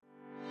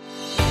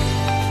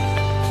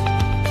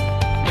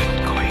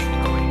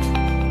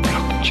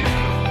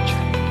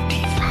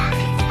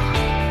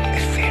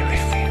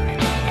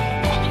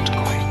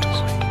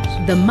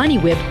the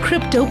MoneyWeb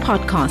Crypto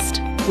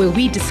Podcast, where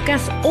we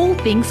discuss all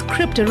things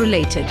crypto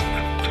related.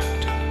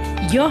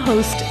 Your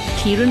host,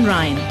 Kieran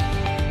Ryan.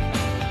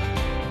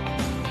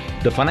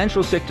 The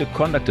Financial Sector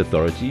Conduct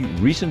Authority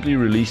recently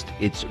released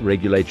its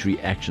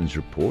regulatory actions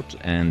report,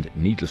 and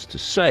needless to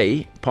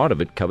say, part of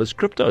it covers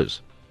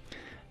cryptos.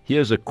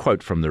 Here's a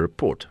quote from the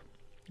report.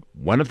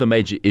 One of the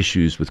major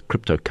issues with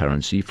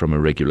cryptocurrency from a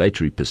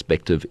regulatory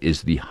perspective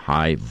is the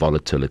high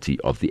volatility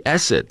of the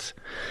asset.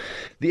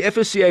 The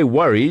FSCA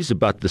worries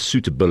about the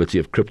suitability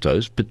of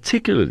cryptos,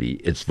 particularly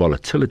its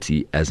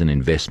volatility as an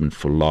investment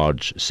for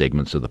large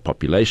segments of the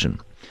population.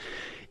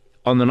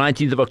 On the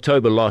 19th of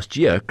October last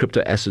year,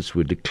 crypto assets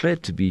were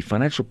declared to be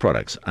financial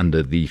products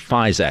under the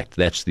FIS Act.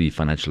 That's the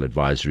Financial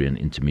Advisory and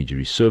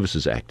Intermediary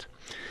Services Act.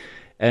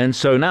 And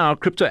so now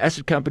crypto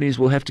asset companies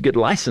will have to get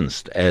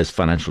licensed as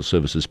financial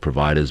services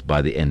providers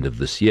by the end of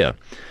this year.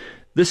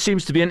 This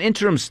seems to be an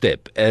interim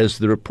step, as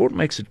the report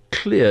makes it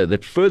clear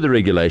that further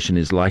regulation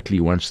is likely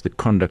once the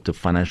Conduct of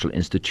Financial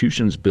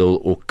Institutions Bill,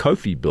 or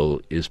COFI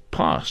bill, is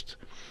passed.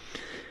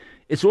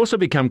 It's also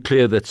become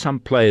clear that some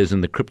players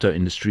in the crypto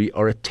industry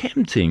are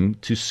attempting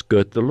to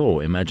skirt the law.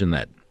 Imagine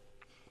that.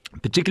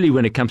 Particularly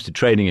when it comes to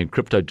trading in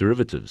crypto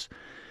derivatives.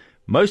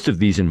 Most of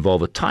these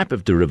involve a type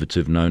of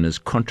derivative known as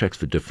contracts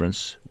for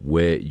difference,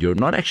 where you're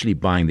not actually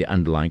buying the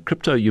underlying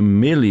crypto, you're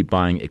merely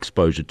buying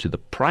exposure to the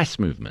price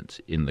movement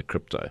in the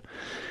crypto.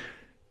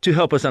 To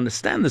help us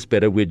understand this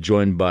better, we're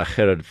joined by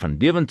Gerard van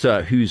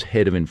Deventer, who's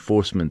Head of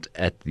Enforcement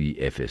at the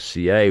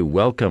FSCA.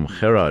 Welcome,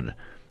 Gerard.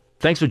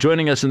 Thanks for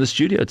joining us in the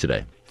studio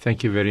today.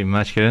 Thank you very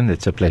much, Kieran.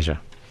 It's a pleasure.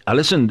 I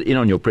listened in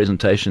on your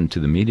presentation to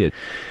the media.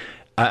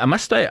 I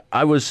must say,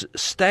 I was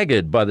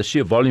staggered by the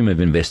sheer volume of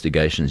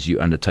investigations you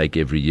undertake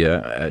every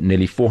year.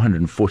 Nearly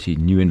 440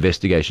 new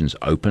investigations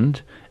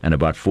opened and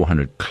about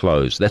 400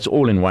 closed. That's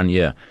all in 1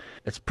 year.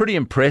 It's pretty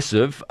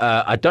impressive.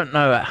 I don't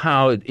know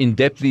how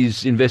in-depth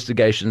these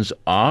investigations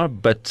are,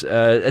 but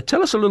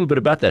tell us a little bit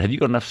about that. Have you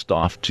got enough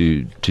staff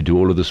to do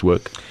all of this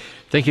work?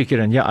 Thank you,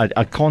 Kieran. Yeah,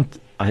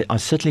 I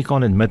certainly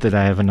can't admit that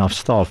I have enough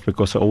staff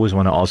because I always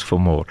want to ask for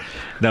more.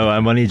 No,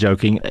 I'm only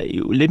joking.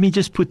 Let me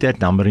just put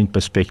that number in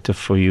perspective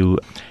for you.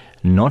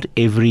 Not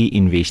every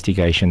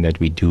investigation that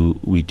we do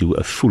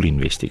a full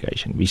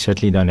investigation. We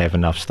certainly don't have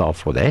enough staff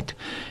for that.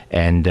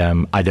 And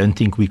I don't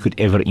think we could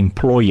ever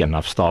employ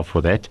enough staff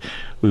for that.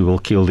 We will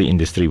kill the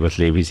industry with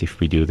levies if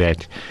we do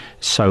that.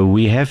 So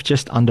we have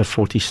just under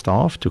 40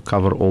 staff to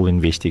cover all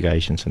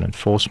investigations and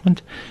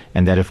enforcement.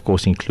 And that, of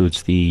course,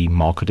 includes the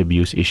market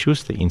abuse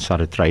issues, the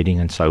insider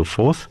trading and so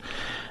forth.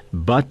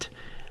 But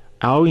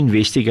our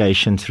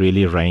investigations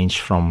really range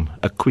from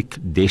a quick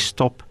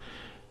desktop,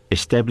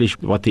 establish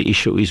what the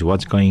issue is,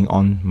 what's going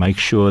on, make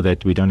sure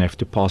that we don't have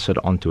to pass it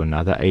on to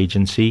another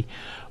agency,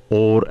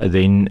 or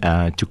then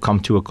to come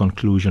to a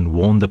conclusion,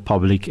 warn the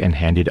public and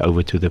hand it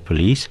over to the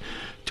police,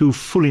 to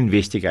full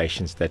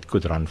investigations that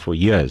could run for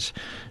years.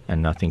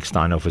 And I think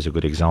Steinhoff is a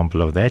good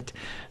example of that.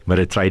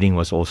 But trading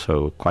was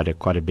also quite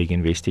a big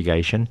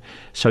investigation.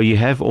 So you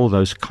have all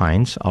those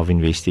kinds of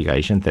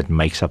investigations that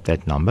makes up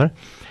that number.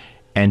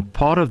 And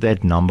part of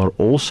that number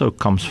also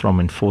comes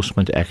from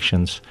enforcement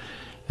actions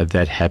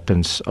that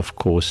happens, of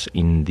course,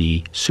 in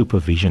the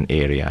supervision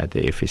area at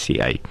the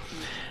FSCA.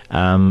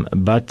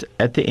 But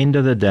at the end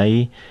of the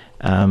day,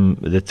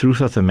 the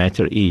truth of the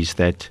matter is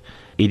that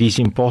it is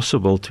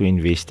impossible to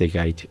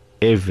investigate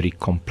every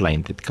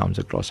complaint that comes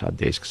across our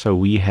desk. So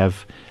we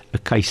have a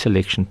case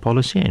selection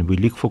policy, and we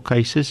look for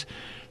cases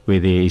where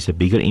there is a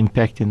bigger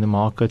impact in the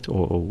market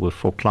or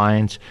for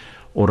clients,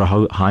 or a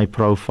high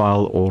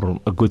profile or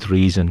a good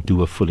reason to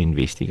do a full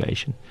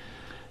investigation.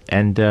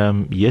 And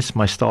yes,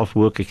 my staff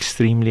work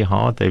extremely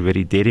hard. They're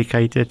very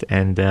dedicated,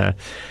 and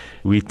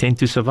we tend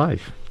to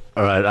survive.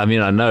 All right. I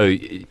mean, I know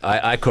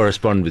I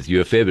correspond with you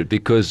a fair bit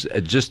because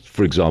just,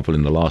 for example,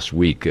 in the last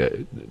week,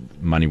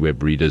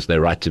 MoneyWeb readers, they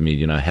write to me,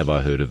 have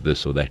I heard of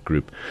this or that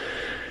group?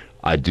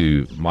 I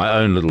do my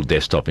own little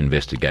desktop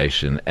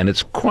investigation, and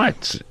it's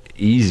quite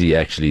easy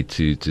actually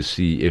to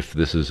see if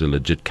this is a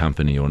legit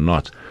company or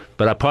not.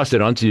 But I pass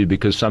that on to you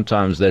because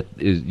sometimes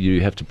you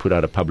have to put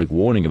out a public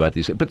warning about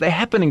these. But they're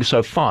happening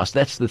so fast.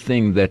 That's the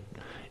thing that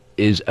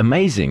is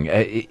amazing.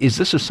 Is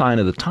this a sign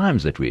of the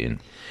times that we're in?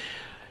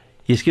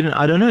 Yes, Kieran,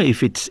 I don't know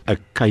if it's a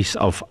case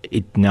of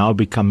it now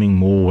becoming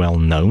more well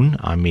known.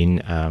 I mean,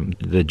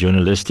 the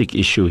journalistic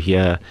issue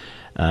here,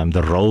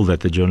 the role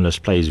that the journalists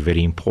play is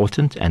very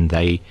important. And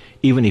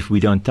even if we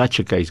don't touch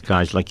a case,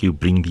 guys like you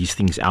bring these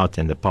things out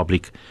and the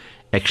public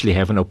actually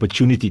have an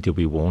opportunity to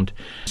be warned.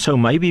 So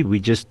maybe we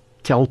just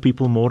tell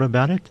people more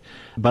about it.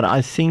 But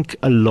I think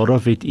a lot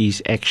of it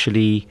is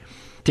actually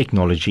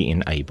technology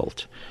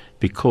enabled,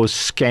 because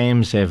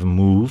scams have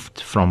moved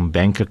from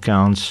bank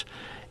accounts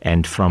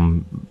and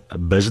from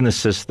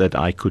businesses that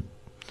I could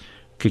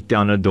kick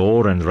down a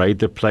door and raid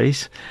the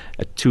place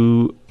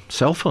to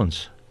cell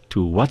phones, to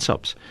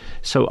WhatsApps.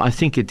 So I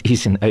think it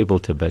is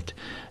enabled a bit.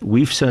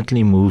 We've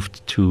certainly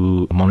moved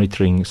to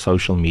monitoring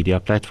social media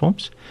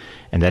platforms,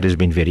 and that has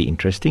been very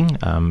interesting.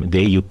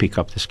 There you pick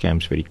up the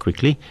scams very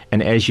quickly.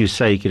 And as you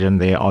say, Kiran,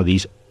 there are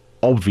these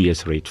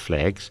obvious red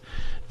flags,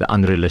 the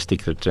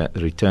unrealistic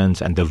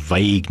returns and the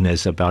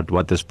vagueness about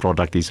what this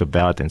product is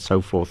about and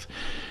so forth.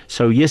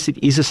 So yes, it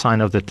is a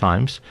sign of the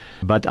times,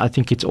 but I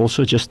think it's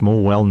also just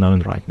more well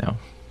known right now.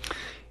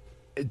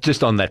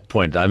 Just on that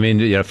point, I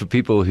mean, for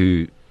people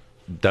who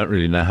don't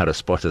really know how to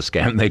spot a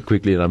scam that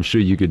quickly, and I'm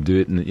sure you could do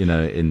it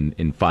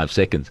in 5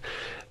 seconds.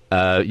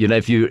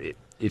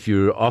 If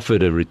you're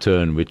offered a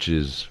return which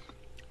is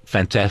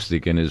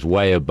fantastic and is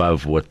way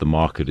above what the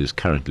market is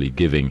currently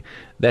giving,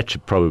 that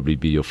should probably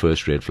be your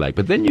first red flag.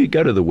 But then you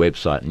go to the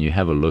website and you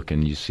have a look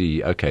and you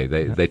see, okay,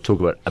 they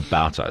talk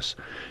about us.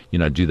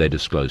 Do they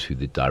disclose who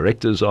the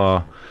directors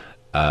are?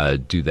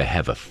 Do they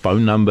have a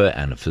phone number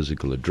and a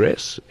physical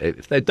address?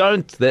 If they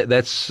don't,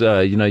 that's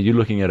you're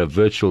looking at a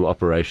virtual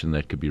operation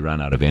that could be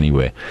run out of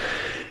anywhere.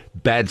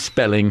 Bad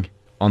spelling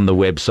on the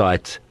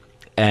website,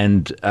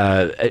 and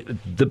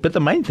but the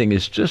main thing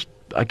is just,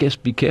 I guess,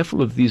 be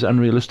careful of these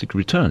unrealistic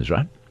returns,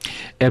 right?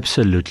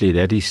 Absolutely,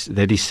 that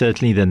is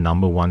certainly the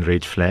number one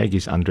red flag,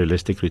 is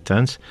unrealistic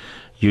returns.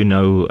 You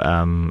know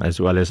as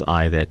well as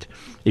I that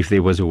if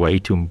there was a way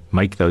to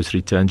make those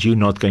returns, you're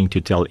not going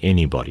to tell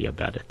anybody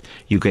about it.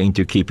 You're going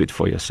to keep it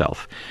for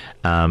yourself.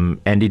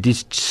 And it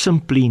is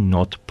simply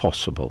not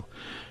possible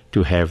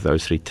to have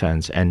those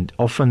returns. And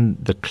often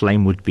the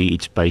claim would be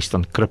it's based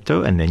on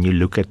crypto, and then you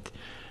look at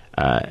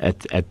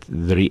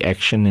the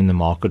reaction in the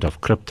market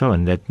of crypto,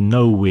 and that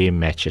nowhere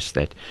matches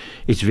that.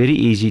 It's very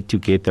easy to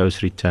get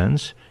those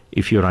returns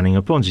if you're running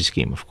a Ponzi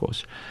scheme, of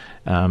course.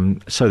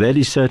 So that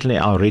is certainly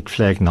our red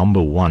flag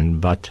number one.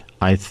 But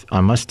I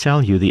must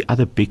tell you, the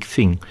other big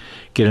thing,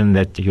 Kiran,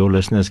 that your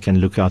listeners can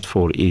look out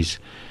for is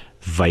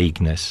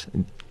vagueness.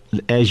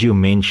 As you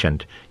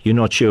mentioned, you're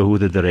not sure who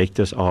the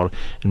directors are,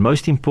 and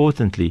most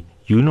importantly,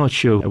 you're not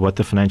sure what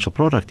the financial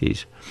product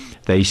is.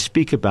 They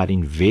speak about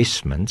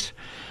investments,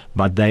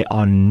 but they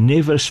are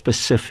never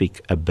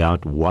specific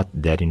about what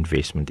that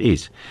investment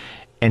is.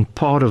 And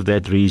part of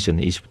that reason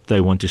is they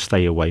want to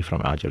stay away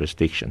from our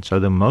jurisdiction. So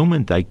the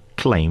moment they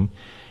claim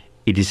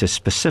it is a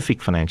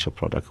specific financial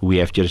product, we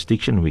have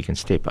jurisdiction, we can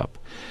step up.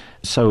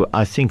 So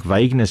I think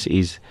vagueness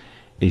is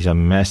a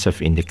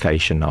massive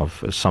indication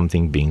of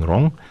something being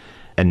wrong.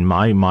 And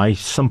my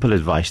simple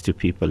advice to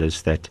people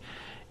is that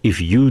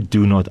if you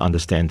do not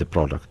understand the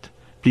product,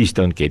 please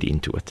don't get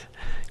into it,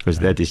 because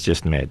that is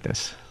just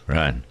madness.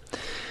 Right.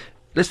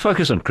 Let's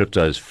focus on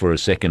cryptos for a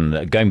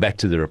second. Going back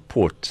to the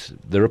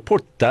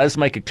report does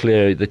make it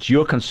clear that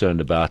you're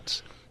concerned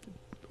about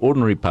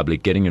ordinary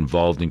public getting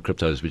involved in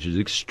cryptos, which is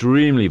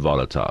extremely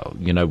volatile.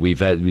 We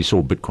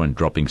saw Bitcoin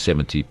dropping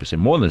 70%,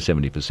 more than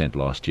 70%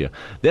 last year.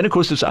 Then, of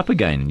course, it's up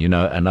again,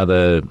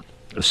 another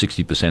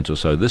 60% or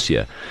so this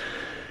year.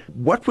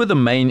 What were the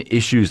main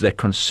issues that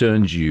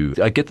concerned you?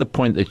 I get the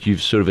point that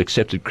you've sort of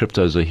accepted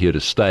cryptos are here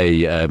to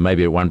stay.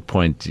 Maybe at one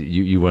point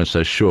you weren't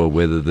so sure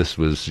whether this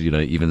was,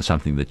 even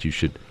something that you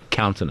should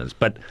countenance.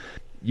 But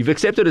you've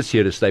accepted it's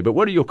here to stay. But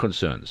what are your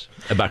concerns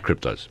about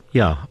cryptos?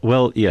 Yeah,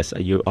 well, yes,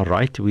 you are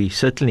right. We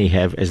certainly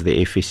have, as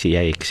the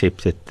FSCA,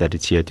 accepted that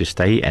it's here to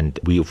stay. And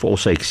we've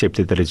also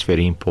accepted that it's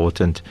very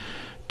important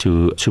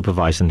to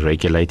supervise and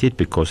regulate it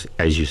because,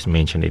 as you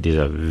mentioned, it is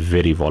a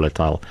very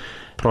volatile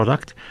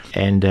product.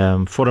 And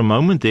for a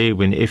moment there,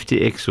 when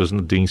FTX was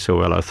not doing so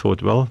well, I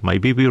thought, well,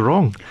 maybe we're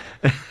wrong.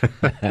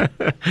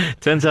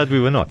 Turns out we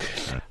were not.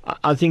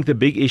 I think the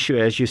big issue,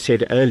 as you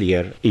said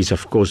earlier, is,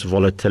 of course,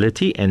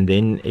 volatility. And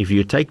then if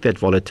you take that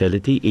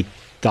volatility, it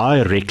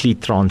directly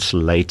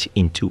translates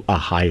into a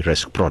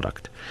high-risk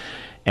product.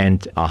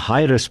 And a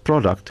high-risk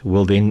product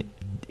will then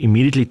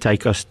immediately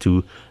take us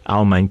to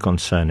our main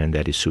concern, and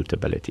that is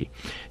suitability.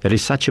 That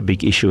is such a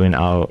big issue in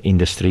our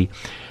industry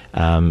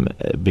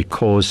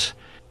because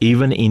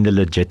even in the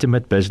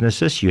legitimate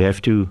businesses, you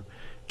have to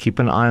keep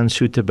an eye on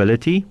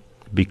suitability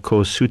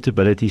because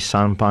suitability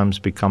sometimes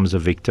becomes a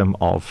victim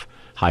of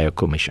higher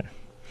commission.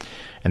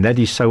 And that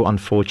is so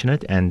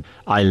unfortunate. And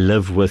I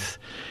live with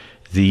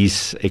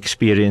these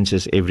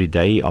experiences every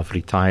day of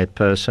retired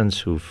persons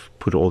who've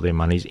put all their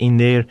monies in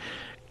there.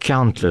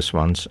 Countless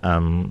ones.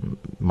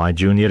 My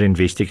junior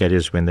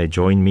investigators, when they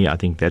join me, I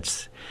think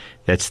that's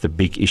the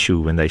big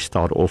issue when they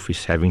start off,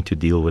 is having to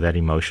deal with that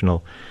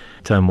emotional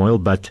turmoil.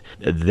 But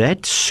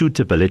that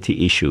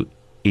suitability issue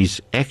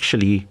is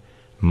actually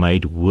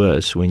made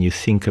worse when you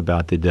think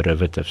about the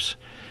derivatives.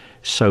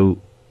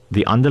 So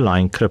the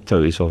underlying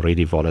crypto is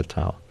already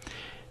volatile.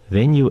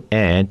 Then you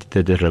add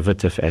the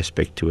derivative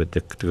aspect to it,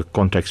 the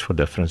contracts for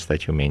difference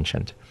that you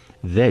mentioned.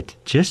 That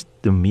just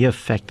the mere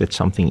fact that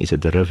something is a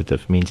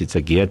derivative means it's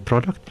a geared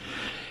product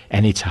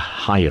and it's a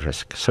high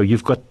risk. So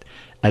you've got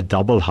a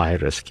double high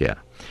risk here.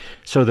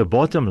 So the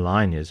bottom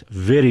line is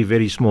very,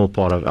 very small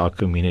part of our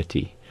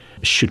community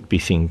should be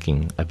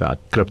thinking about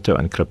crypto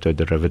and crypto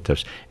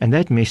derivatives. And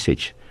that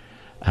message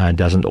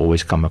doesn't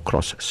always come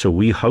across. So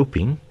we're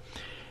hoping,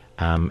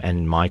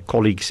 and my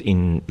colleagues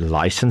in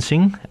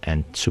licensing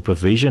and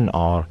supervision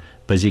are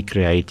busy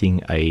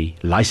creating a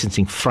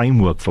licensing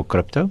framework for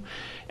crypto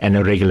and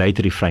a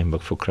regulatory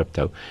framework for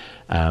crypto.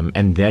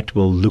 And that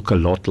will look a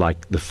lot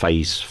like the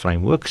phase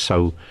framework.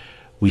 So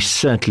we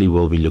certainly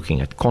will be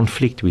looking at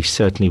conflict. We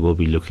certainly will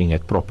be looking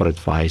at proper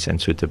advice and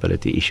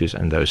suitability issues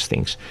and those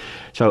things.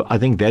 So I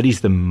think that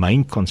is the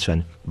main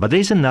concern. But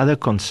there's another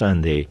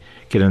concern there,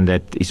 Kiran,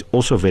 that is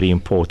also very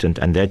important,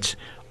 and that's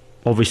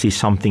obviously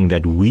something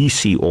that we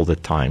see all the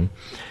time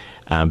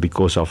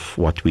because of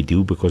what we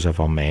do, because of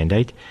our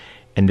mandate.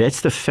 And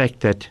that's the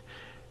fact that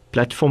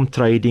platform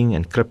trading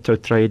and crypto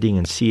trading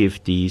and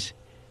CFDs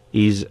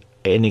is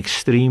an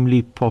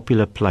extremely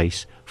popular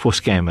place for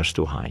scammers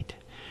to hide.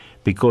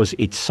 Because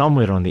it's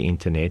somewhere on the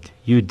internet,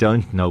 you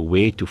don't know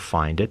where to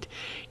find it.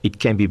 It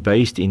can be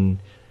based in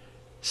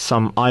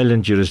some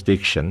island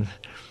jurisdiction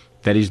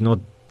that is not,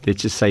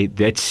 let's just say,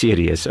 that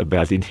serious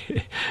about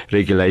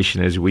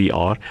regulation as we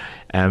are.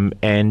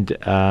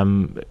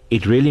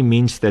 It really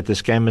means that the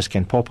scammers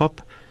can pop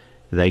up,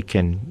 they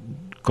can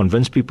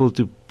convince people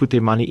to put their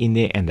money in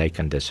there, and they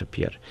can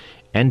disappear.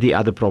 And the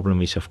other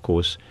problem is, of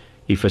course,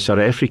 if a South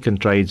African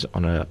trades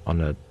on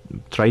a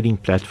trading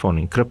platform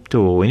in crypto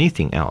or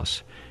anything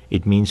else,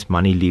 it means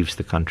money leaves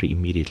the country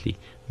immediately.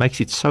 Makes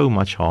it so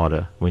much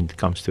harder when it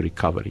comes to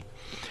recovery.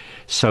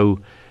 So,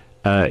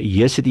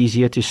 yes, it is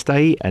here to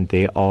stay, and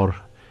there are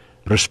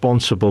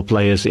responsible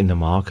players in the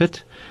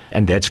market,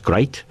 and that's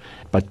great.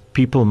 But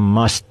people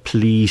must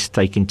please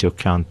take into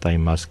account they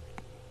must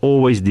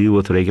always deal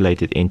with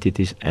regulated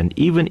entities, and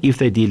even if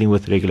they're dealing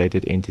with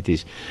regulated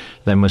entities,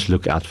 they must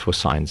look out for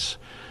signs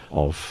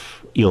of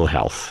ill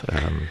health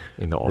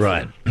in the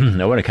offering.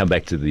 Right. I want to come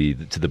back to the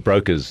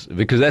brokers,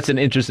 because that's an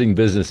interesting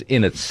business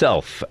in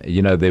itself.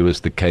 You know, there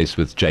was the case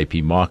with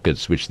JP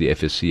Markets, which the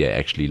FSCA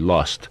actually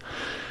lost.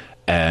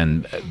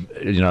 And,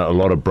 you know, a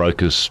lot of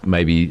brokers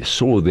maybe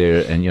saw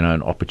there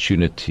an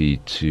opportunity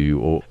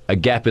or a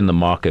gap in the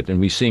market. And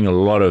we're seeing a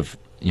lot of,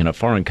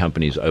 foreign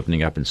companies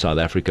opening up in South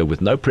Africa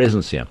with no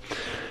presence here.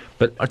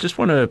 But I just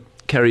want to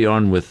carry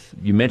on with,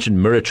 you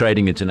mentioned Mirror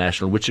Trading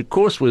International, which of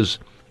course was,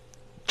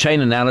 Chain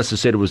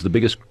Analysis said it was the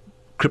biggest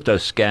crypto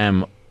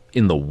scam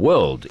in the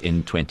world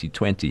in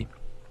 2020.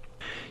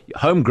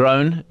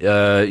 Homegrown,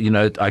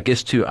 I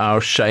guess to our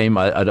shame,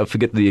 I don't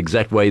forget the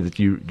exact way that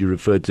you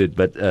referred to it,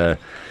 but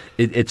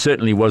it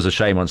certainly was a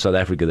shame on South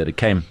Africa that it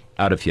came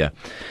out of here.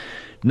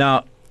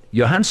 Now,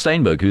 Johan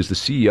Steinberg, who's the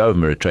CEO of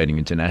Mirror Trading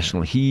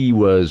International, he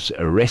was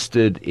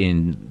arrested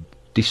in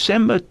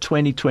December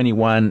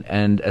 2021,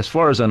 and as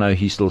far as I know,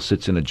 he still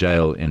sits in a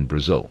jail in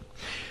Brazil.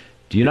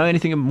 Do you know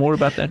anything more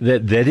about that?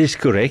 That is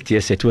correct.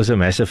 Yes, it was a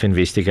massive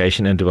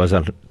investigation, and it was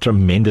a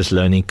tremendous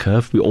learning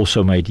curve. We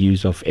also made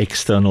use of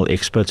external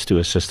experts to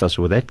assist us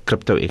with that,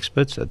 crypto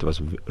experts. That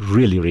was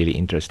really, really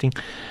interesting.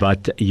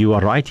 But you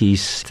are right,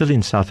 he's still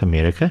in South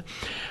America.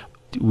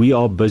 We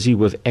are busy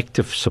with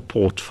active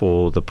support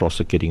for the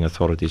prosecuting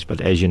authorities,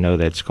 but as you know,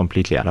 that's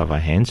completely out of our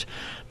hands.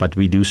 But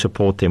we do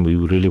support them. We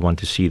really want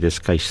to see this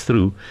case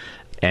through.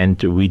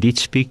 And we did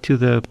speak to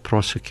the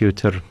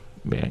prosecutor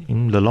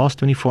in the last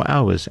 24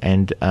 hours,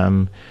 and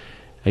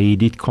he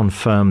did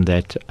confirm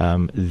that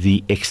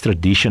the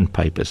extradition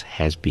papers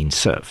has been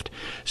served.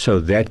 So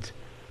that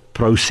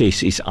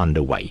process is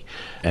underway.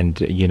 And,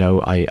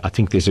 I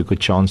think there's a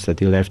good chance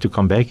that he'll have to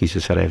come back. He's a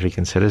South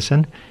African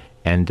citizen.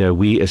 And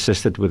we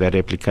assisted with that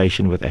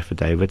application with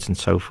affidavits and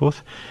so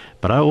forth.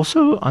 But I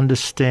also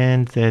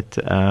understand that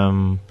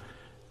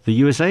the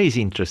USA is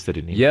interested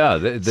in him. Yeah,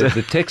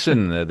 the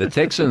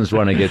Texans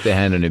want to get their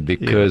hand on it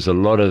because a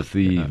lot of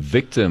the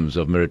victims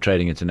of Mirror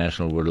Trading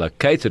International were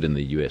located in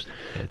the US.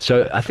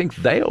 So I think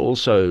they are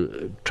also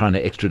trying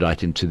to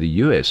extradite him to the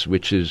US,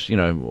 which is,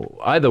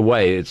 either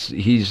way,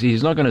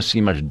 he's not going to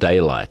see much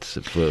daylight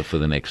for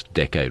the next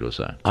decade or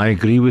so. I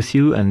agree with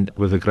you, and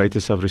with the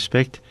greatest of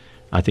respect,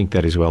 I think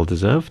that is well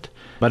deserved.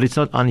 But it's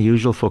not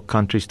unusual for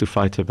countries to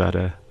fight about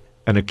an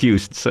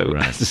accused, so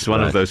this is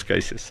one of those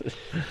cases.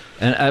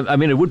 And I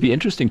mean, it would be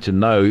interesting to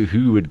know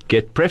who would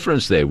get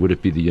preference there. Would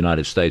it be the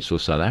United States or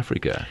South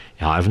Africa?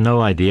 I have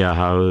no idea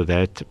how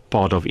that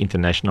part of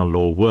international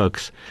law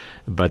works,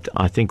 but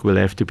I think we'll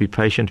have to be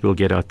patient. We'll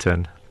get our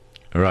turn.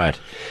 Right.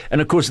 And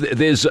of course,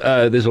 there's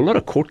a lot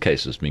of court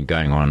cases been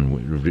going on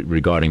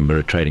regarding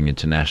Mirror Trading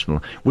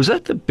International. Was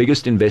that the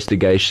biggest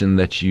investigation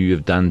that you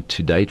have done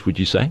to date, would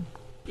you say?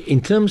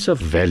 In terms of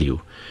value,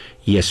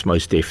 yes,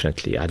 most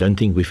definitely. I don't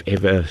think we've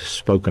ever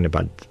spoken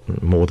about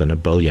more than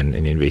 $1 billion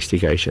in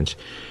investigations.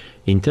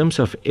 In terms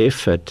of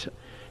effort,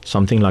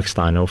 something like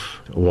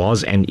Steinhoff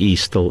was and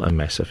is still a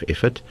massive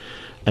effort.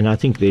 And I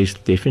think there's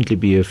definitely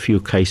been a few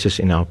cases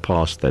in our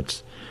past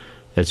that's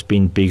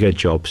been bigger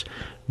jobs.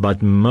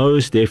 But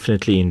most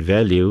definitely in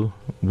value,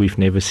 we've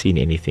never seen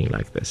anything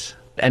like this.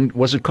 And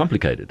was it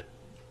complicated?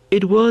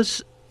 It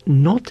was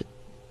not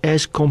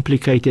as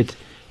complicated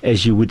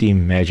as you would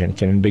imagine,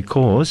 Ken,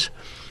 because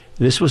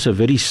this was a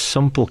very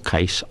simple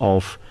case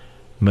of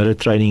Mirror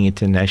Trading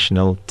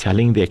International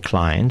telling their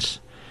clients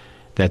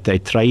that they're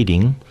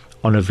trading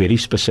on a very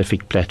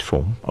specific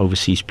platform,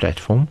 overseas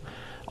platform,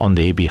 on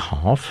their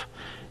behalf.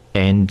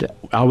 And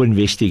our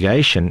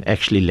investigation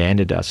actually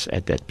landed us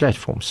at that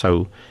platform.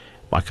 So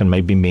I can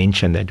maybe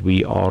mention that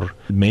we are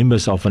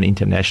members of an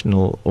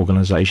international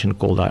organization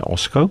called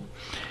IOSCO,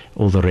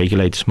 all the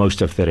regulators,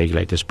 most of the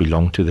regulators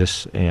belong to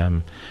this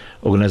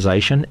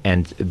organization,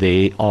 and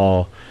there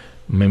are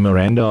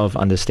memoranda of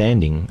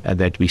understanding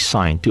that we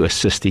sign to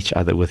assist each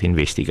other with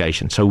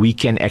investigations. So we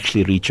can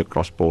actually reach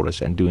across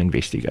borders and do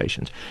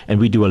investigations. And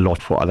we do a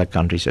lot for other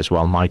countries as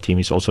well. My team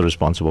is also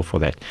responsible for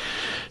that.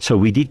 So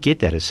we did get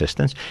that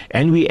assistance,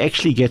 and we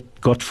actually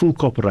got full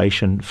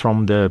cooperation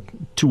from the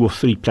 2 or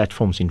 3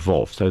 platforms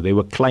involved. So there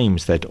were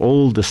claims that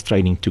all this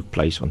trading took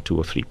place on 2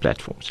 or 3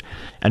 platforms.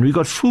 And we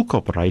got full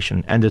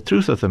cooperation, and the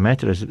truth of the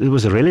matter is it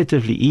was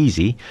relatively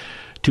easy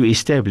to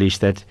establish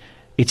that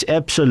it's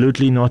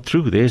absolutely not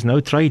true. There's no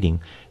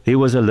trading. There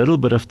was a little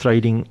bit of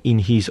trading in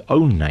his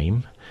own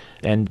name,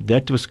 and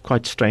that was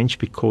quite strange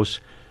because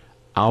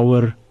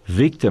our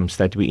victims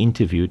that we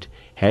interviewed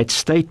had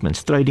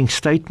statements, trading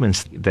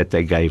statements that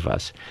they gave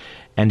us.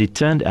 And it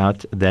turned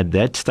out that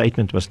that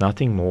statement was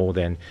nothing more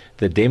than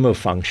the demo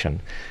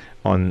function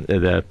on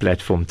the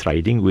platform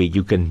trading, where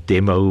you can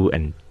demo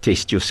and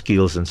test your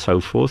skills and so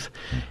forth.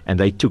 And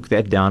they took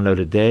that,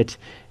 downloaded that,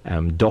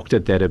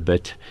 doctored that a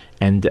bit,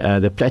 and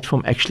the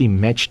platform actually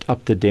matched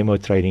up the demo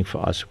trading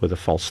for us with a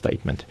false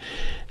statement.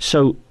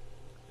 So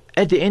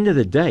at the end of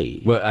the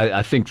day... Well,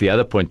 I think the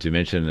other point to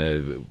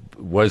mention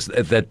was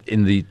that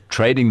in the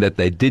trading that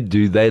they did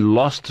do, they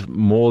lost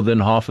more than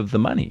half of the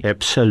money.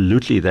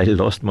 Absolutely, they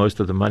lost most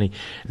of the money.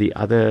 The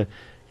other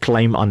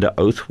claim under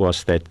oath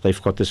was that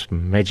they've got this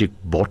magic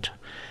bot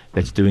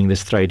that's doing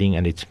this trading,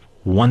 and it's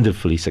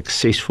wonderfully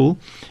successful,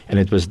 and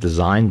it was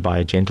designed by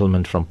a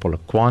gentleman from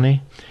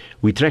Polokwane.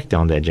 We tracked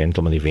down that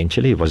gentleman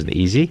eventually. It wasn't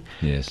easy.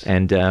 Yes.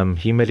 And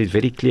he made it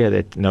very clear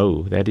that,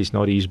 no, that is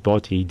not his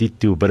bot. He did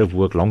do a bit of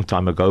work long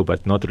time ago,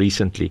 but not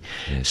recently.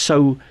 Yes.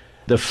 So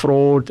the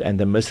fraud and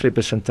the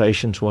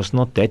misrepresentations was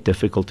not that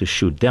difficult to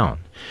shoot down.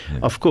 Yeah.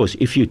 Of course,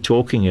 if you're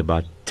talking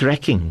about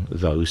tracking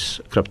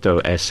those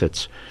crypto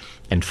assets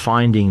and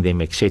finding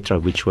them, etc.,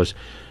 which was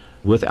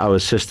with our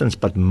assistance,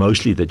 but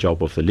mostly the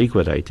job of the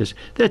liquidators,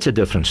 that's a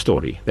different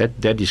story.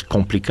 That is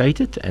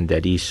complicated, and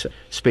that is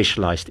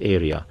specialized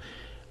area.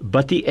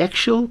 But the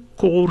actual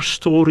core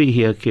story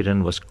here,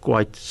 Kiran, was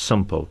quite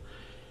simple.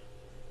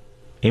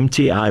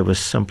 MTI was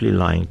simply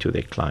lying to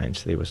their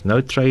clients. There was no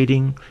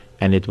trading,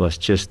 and it was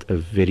just a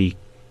very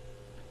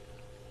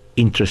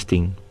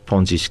interesting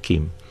Ponzi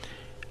scheme.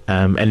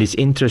 And it's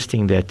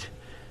interesting that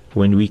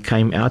when we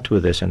came out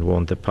with this and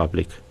warned the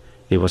public,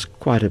 there was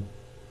quite a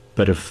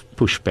bit of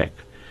pushback.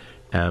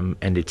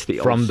 And it's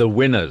from the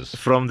winners.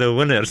 From the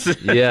winners.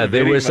 Yeah,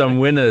 there were some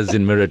winners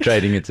in Mirror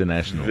Trading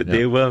International. Yeah.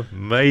 There were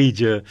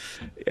major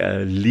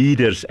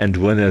leaders and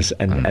winners,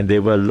 and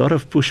there were a lot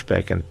of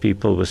pushback, and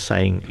people were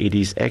saying it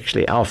is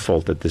actually our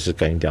fault that this is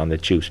going down the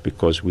tubes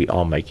because we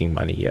are making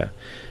money here.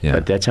 Yeah.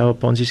 But that's how a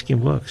Ponzi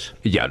scheme works.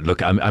 Yeah,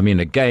 look, I mean,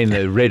 again,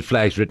 the red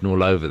flags written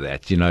all over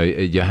that. You know,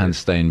 Johann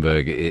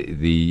Steinberg,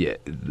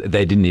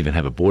 they didn't even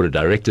have a board of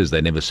directors.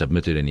 They never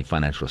submitted any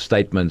financial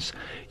statements,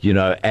 you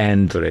know,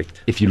 and correct.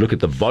 If you look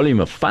at the volume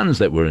of funds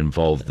that were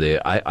involved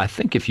there, I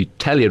think if you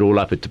tally it all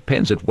up, it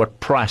depends at what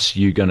price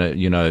you're going to,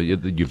 you know,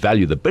 you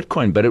value the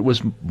Bitcoin, but it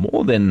was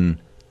more than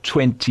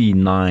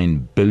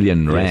 29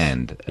 billion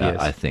rand, yes.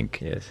 I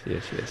think. Yes.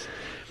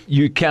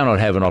 You cannot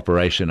have an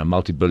operation, a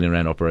multi-billion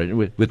rand operation,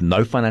 with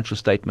no financial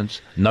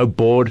statements, no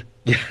board.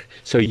 Yeah.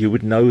 So you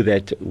would know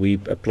that we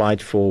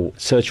applied for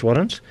search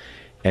warrants,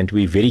 and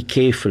we very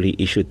carefully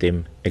issued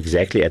them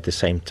exactly at the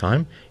same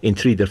time in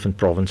 3 different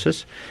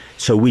provinces.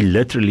 So we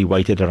literally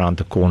waited around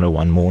the corner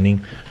one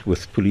morning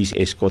with police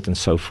escort and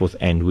so forth,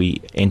 and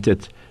we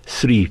entered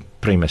 3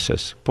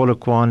 premises,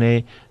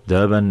 Polokwane,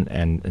 Durban,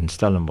 and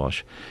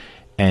Stellenbosch.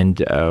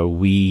 And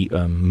we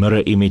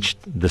mirror imaged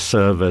the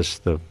servers,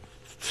 the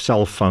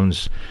cell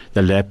phones,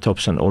 the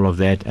laptops, and all of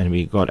that, and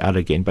we got out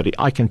again. But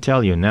I can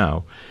tell you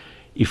now,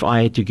 if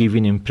I had to give you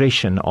an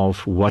impression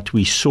of what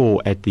we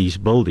saw at these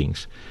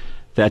buildings,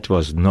 that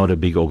was not a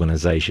big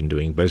organization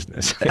doing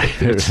business.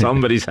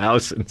 Somebody's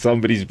house and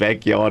somebody's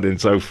backyard and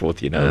so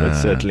forth, you know.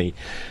 It's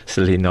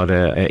certainly not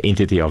an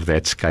entity of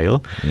that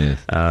scale. Yes.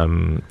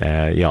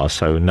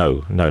 So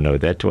no.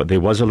 There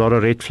was a lot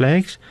of red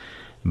flags,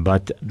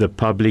 but the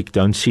public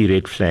don't see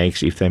red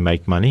flags if they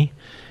make money.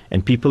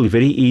 And people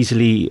very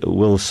easily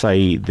will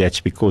say that's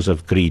because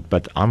of greed,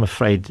 but I'm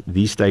afraid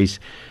these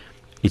days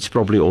it's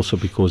probably also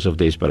because of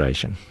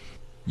desperation.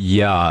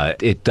 Yeah,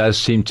 it does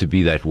seem to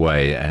be that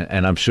way.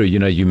 And I'm sure, you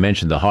know, you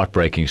mentioned the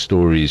heartbreaking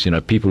stories, you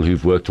know, people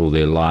who've worked all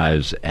their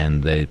lives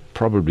and they're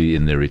probably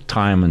in their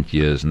retirement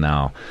years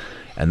now.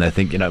 And they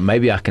think, you know,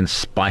 maybe I can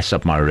spice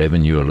up my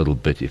revenue a little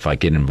bit if I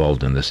get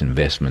involved in this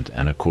investment.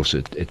 And of course,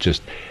 it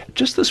just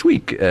this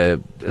week,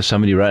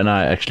 somebody wrote, and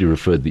I actually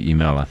referred the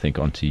email, I think,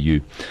 onto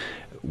you,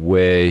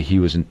 where he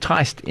was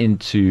enticed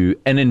into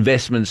an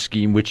investment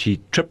scheme which he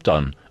tripped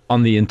on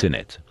the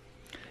internet.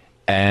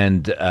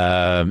 And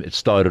it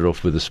started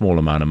off with a small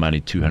amount of money,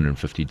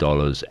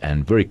 $250,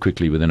 and very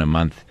quickly, within a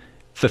month,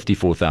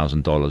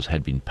 $54,000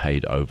 had been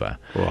paid over.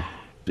 Wow.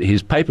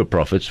 His paper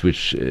profits,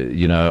 which are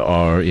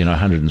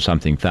 $100 and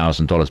something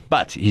thousand,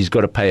 but he's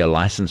got to pay a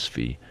license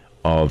fee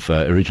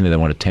originally they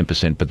wanted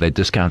 10%, but they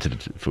discounted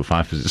it for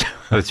 5%.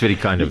 That's very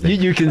kind of them.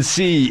 You can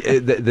see,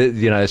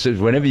 so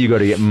whenever you got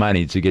to get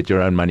money to get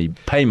your own money,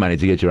 pay money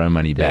to get your own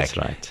money back, That's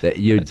right. that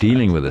you're That's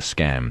dealing right. with a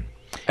scam.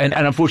 And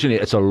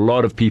unfortunately, it's a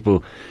lot of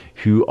people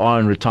who are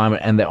in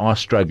retirement and they are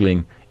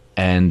struggling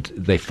and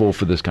they fall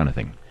for this kind of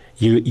thing.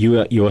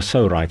 You are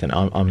so right, and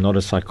I'm not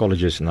a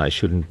psychologist and I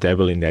shouldn't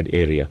dabble in that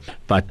area.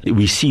 But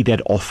we see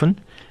that often,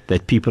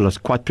 that people are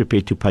quite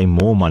prepared to pay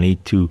more money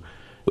to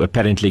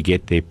apparently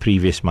get their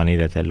previous money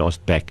that they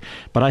lost back.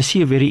 But I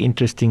see a very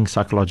interesting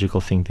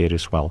psychological thing there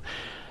as well.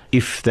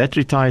 If that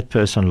retired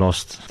person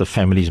lost the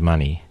family's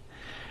money,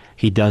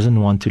 he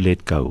doesn't want to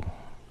let go,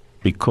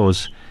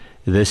 because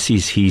this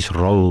is his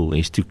role,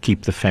 is to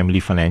keep the family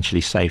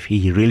financially safe.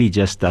 He really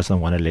just doesn't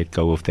want to let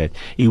go of that.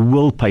 He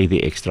will pay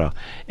the extra,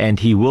 and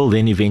he will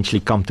then eventually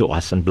come to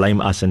us and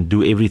blame us and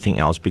do everything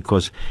else,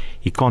 because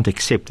he can't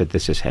accept that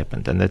this has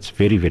happened. And that's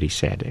very, very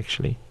sad,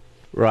 actually.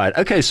 Right.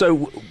 Okay.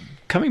 So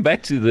coming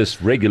back to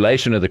this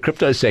regulation of the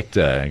crypto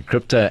sector,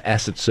 crypto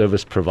asset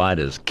service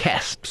providers,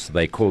 CASPs,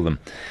 they call them.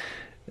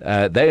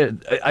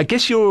 I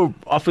guess your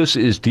office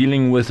is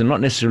dealing with, and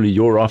not necessarily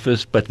your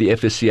office, but the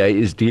FSCA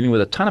is dealing with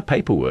a ton of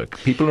paperwork.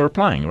 People are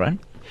applying, right?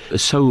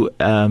 So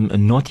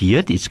not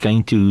yet. It's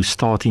going to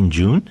start in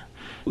June.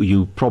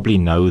 You probably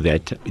know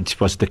that it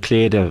was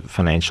declared a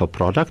financial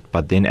product,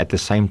 but then at the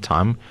same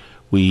time,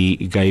 we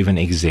gave an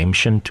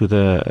exemption to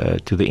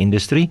the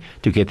industry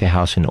to get their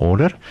house in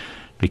order,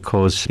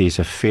 because there's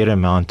a fair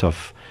amount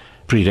of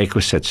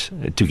prerequisites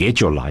to get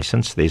your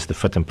license. There's the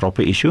fit and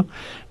proper issue,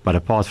 but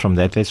apart from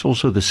that, there's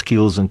also the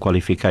skills and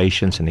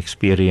qualifications and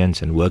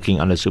experience and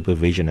working under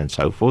supervision and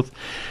so forth.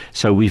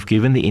 So we've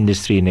given the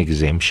industry an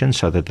exemption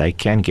so that they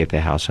can get their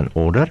house in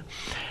order.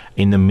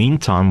 In the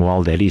meantime,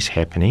 while that is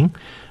happening,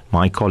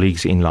 my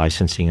colleagues in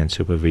licensing and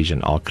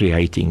supervision are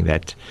creating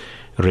that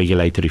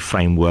regulatory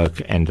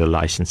framework and the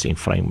licensing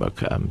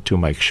framework to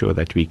make sure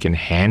that we can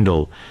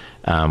handle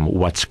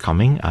what's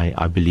coming.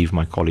 I believe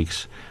my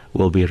colleagues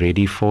will be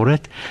ready for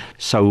it.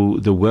 So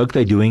the work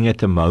they're doing at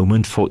the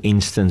moment, for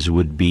instance,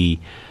 would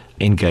be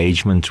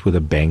engagements with the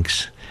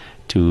banks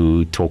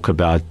to talk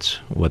about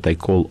what they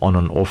call on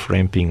and off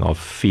ramping of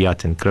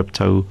fiat and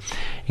crypto,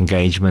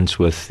 engagements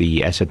with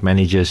the asset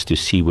managers to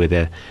see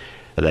whether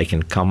they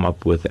can come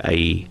up with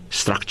a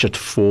structured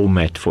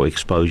format for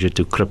exposure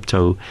to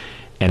crypto,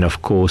 and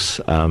of course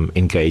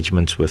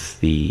engagements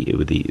with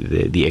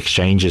the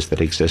exchanges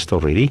that exist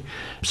already.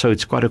 So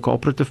it's quite a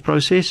cooperative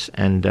process,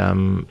 and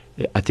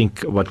I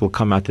think what will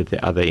come out at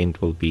the other end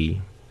will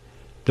be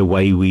the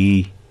way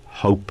we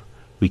hope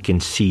we can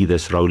see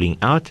this rolling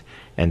out,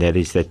 and that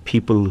is that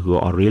people who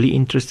are really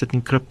interested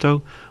in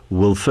crypto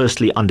will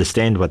firstly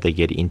understand what they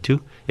get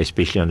into,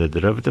 especially on the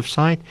derivative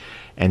side,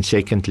 and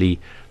secondly,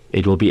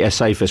 it will be as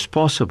safe as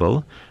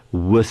possible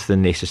with the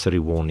necessary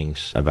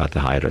warnings about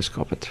the high risk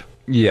of it.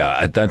 Yeah,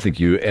 I don't think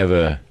you're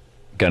ever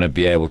going to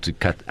be able to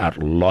cut out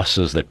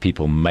losses that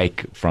people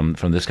make from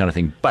this kind of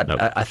thing. But no.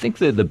 I think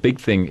the big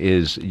thing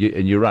is,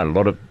 and you're right, a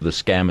lot of the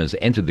scammers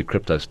entered the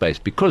crypto space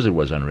because it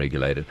was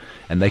unregulated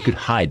and they could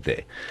hide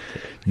there.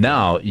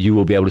 Now you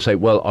will be able to say,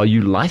 well, are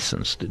you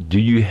licensed? Do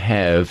you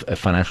have a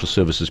financial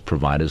services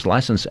provider's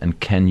license, and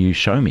can you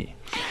show me?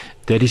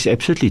 That is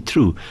absolutely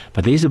true,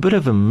 but there's a bit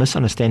of a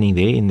misunderstanding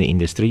there in the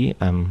industry,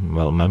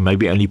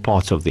 maybe only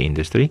parts of the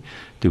industry,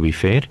 to be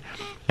fair,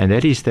 and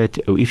that is that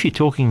if you're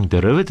talking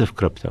derivative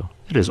crypto,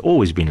 it has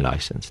always been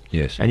licensed.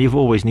 Yes. And you've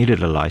always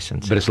needed a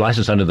license. But it's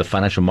licensed under the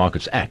Financial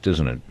Markets Act,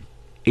 isn't it?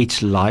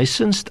 It's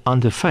licensed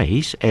under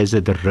FACE as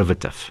a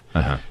derivative.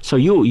 Uh-huh. So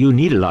you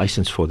need a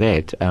license for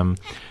that.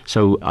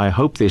 So I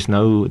hope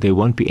there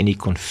won't be any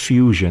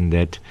confusion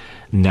that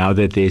now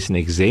that there's an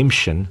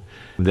exemption,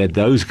 that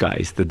those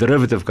guys, the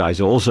derivative guys,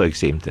 are also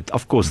exempted.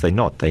 Of course they're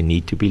not. They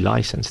need to be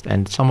licensed,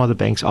 and some other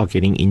banks are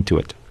getting into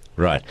it.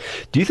 Right.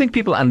 Do you think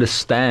people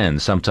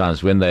understand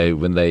sometimes when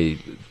they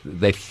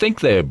think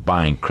they're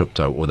buying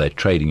crypto or they're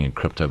trading in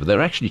crypto, but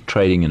they're actually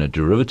trading in a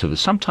derivative?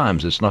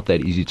 Sometimes it's not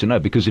that easy to know,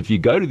 because if you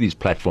go to these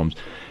platforms,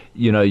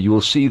 you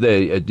will see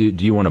do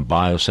you want to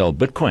buy or sell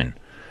Bitcoin?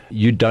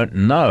 You don't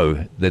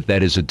know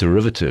that is a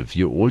derivative.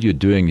 All you're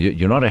doing,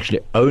 you're not actually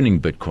owning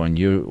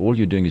Bitcoin. All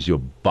you're doing is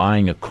you're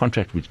buying a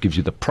contract which gives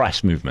you the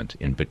price movement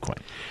in Bitcoin.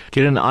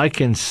 Kieran, I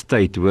can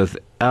state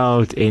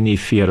without any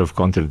fear of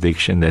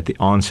contradiction that the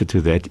answer to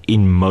that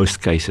in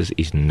most cases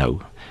is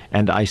no.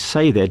 And I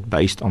say that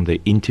based on the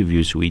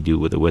interviews we do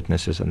with the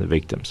witnesses and the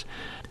victims.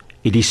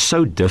 It is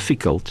so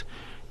difficult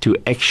to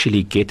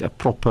actually get a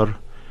proper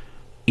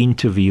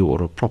interview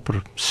or a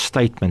proper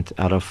statement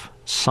out of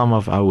some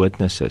of our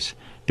witnesses,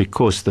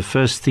 because the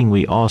first thing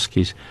we ask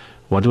is,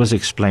 what was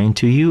explained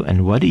to you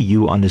and what do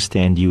you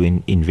understand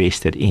you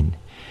invested in?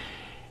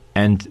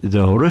 And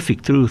the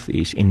horrific truth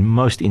is, in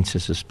most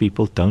instances,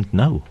 people don't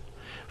know.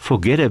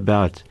 Forget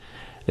about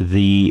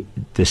the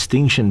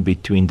distinction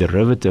between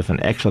derivative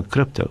and actual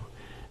crypto.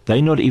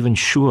 They're not even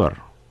sure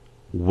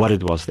what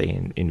it was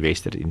they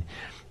invested in.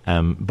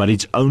 But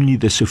it's only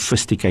the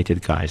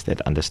sophisticated guys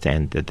that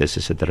understand that this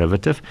is a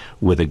derivative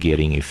with a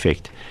gearing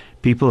effect.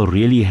 people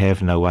really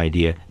have no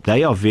idea.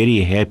 They are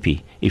very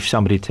happy if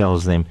somebody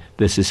tells them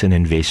this is an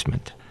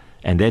investment.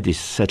 And that is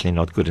certainly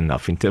not good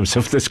enough in terms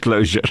of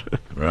disclosure.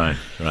 Right.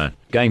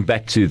 Going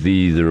back to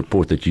the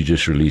report that you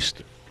just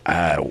released,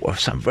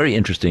 some very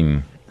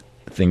interesting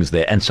things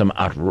there and some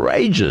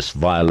outrageous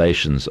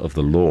violations of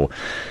the law.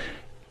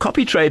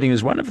 Copy trading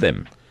is one of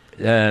them.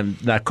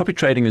 Now, copy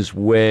trading is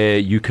where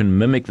you can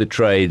mimic the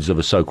trades of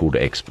a so-called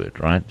expert,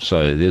 right?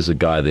 So there's a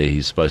guy there,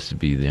 he's supposed to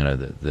be,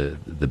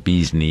 the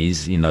bee's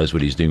knees. He knows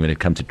what he's doing when it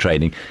comes to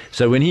trading.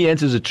 So when he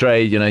enters a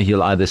trade,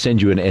 he'll either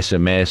send you an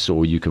SMS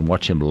or you can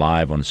watch him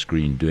live on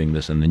screen doing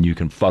this, and then you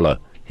can follow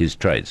his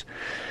trades.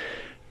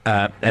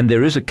 And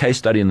there is a case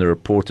study in the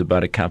report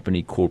about a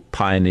company called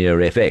Pioneer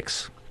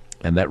FX,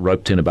 and that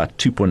roped in about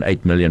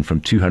 2.8 million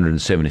from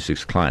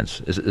 276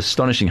 clients. It's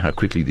astonishing how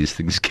quickly these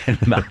things can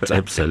mount.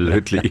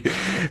 Absolutely.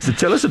 So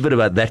tell us a bit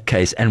about that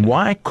case and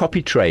why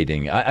copy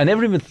trading. I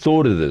never even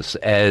thought of this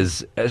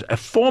as a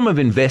form of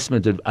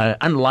investment,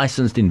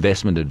 unlicensed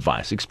investment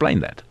advice. Explain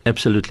that.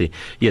 Absolutely.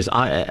 Yes,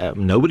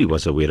 nobody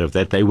was aware of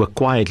that. They were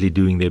quietly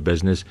doing their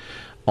business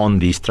on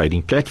these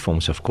trading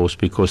platforms, of course,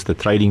 because the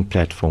trading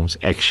platforms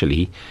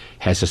actually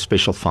has a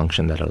special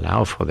function that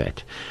allow for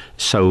that.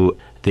 So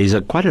there's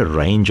quite a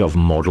range of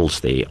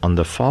models there. On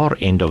the far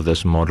end of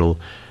this model,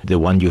 the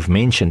one you've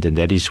mentioned, and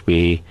that is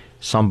where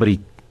somebody,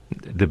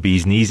 the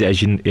bee's knees,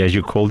 as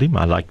you called him,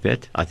 I like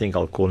that. I think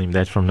I'll call him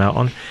that from now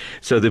on.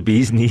 So the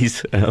bee's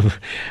knees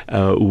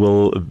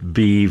will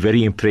be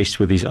very impressed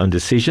with his own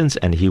decisions,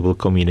 and he will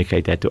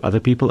communicate that to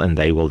other people, and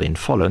they will then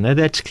follow. Now,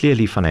 that's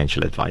clearly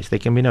financial advice. There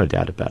can be no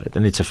doubt about it.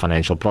 And it's a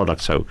financial product,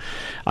 so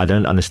I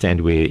don't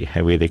understand where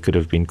there could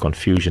have been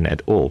confusion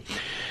at all.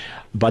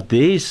 But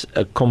there's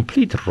a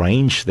complete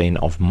range then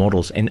of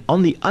models. And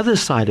on the other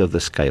side of the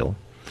scale,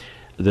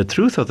 the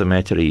truth of the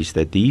matter is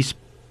that these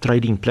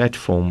trading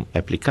platform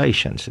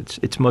applications,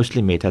 it's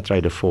mostly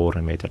MetaTrader 4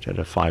 and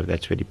MetaTrader 5,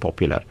 that's very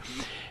popular.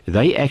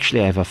 They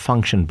actually have a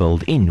function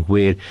built in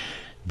where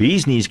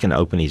bee's knees can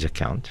open his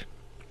account,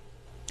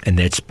 and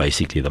that's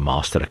basically the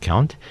master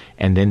account,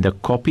 and then the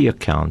copy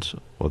accounts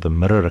or the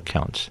mirror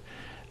accounts,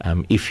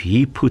 if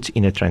he puts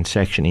in a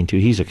transaction into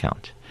his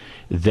account,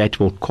 that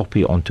will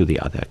copy onto the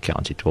other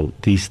accounts.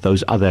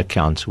 Those other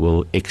accounts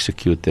will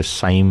execute the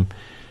same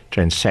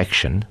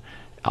transaction,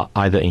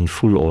 either in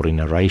full or in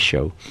a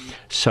ratio.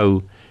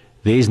 So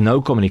there's no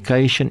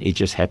communication, it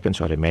just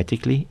happens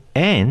automatically,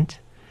 and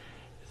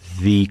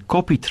the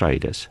copy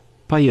traders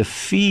pay a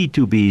fee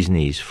to bee's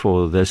knees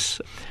for this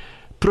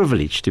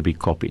privilege to be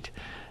copied,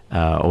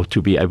 or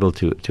to be able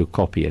to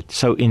copy it.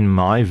 So in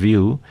my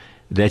view,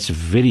 that's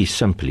very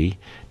simply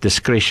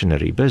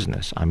discretionary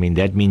business. I mean,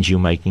 that means you're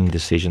making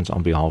decisions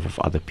on behalf of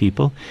other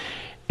people,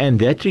 and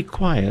that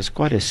requires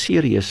quite a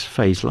serious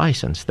phase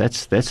license.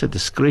 That's a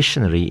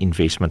discretionary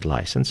investment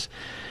license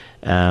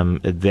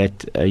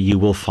that you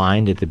will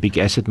find at the big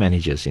asset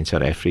managers in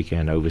South Africa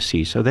and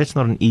overseas. So that's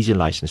not an easy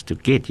license to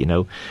get.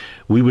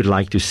 We would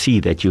like to see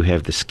that you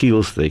have the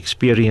skills, the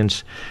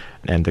experience,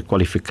 and the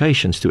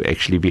qualifications to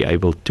actually be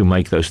able to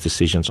make those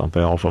decisions on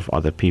behalf of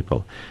other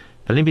people.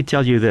 But let me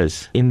tell you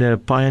this, in the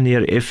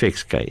Pioneer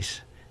FX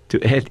case,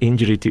 to add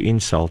injury to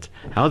insult,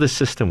 how the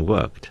system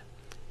worked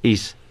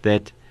is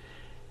that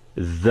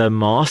the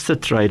master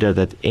trader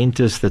that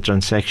enters the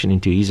transaction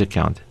into his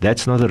account,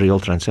 that's not a real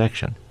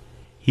transaction.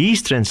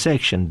 His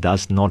transaction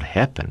does not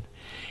happen.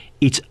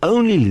 It's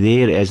only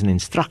there as an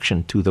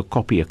instruction to the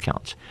copy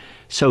accounts.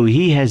 So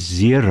he has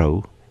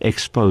zero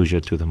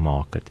exposure to the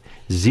market,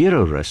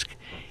 zero risk.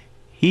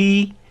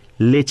 He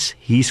lets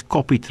his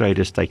copy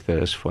traders take the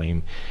risk for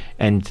him.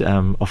 And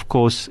of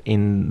course,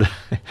 in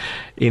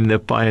the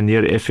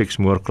Pioneer FX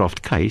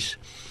Moorcroft case,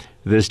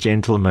 this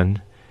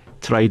gentleman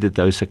traded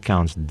those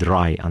accounts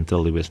dry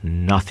until there was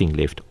nothing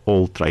left,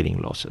 all trading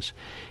losses.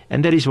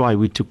 And that is why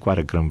we took quite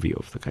a grim view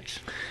of the case.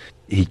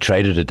 He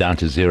traded it down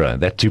to zero.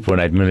 That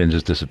 2.8 million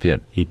just disappeared.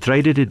 He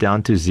traded it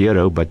down to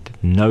zero, but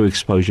no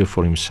exposure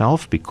for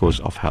himself because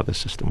of how the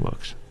system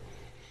works.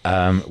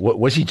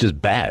 Was he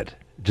just bad?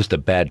 Just a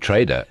bad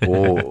trader?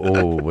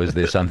 Or was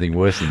there something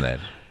worse than that?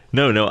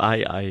 No,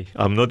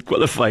 I'm not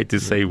qualified to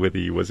say whether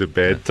he was a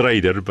bad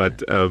trader,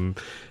 but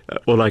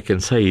all I can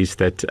say is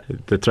that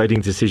the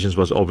trading decisions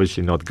was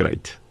obviously not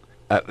great.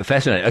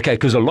 Fascinating. Okay,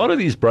 because a lot of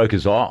these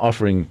brokers are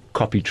offering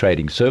copy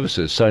trading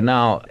services. So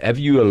now, have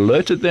you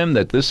alerted them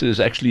that this is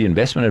actually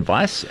investment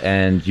advice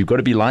and you've got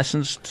to be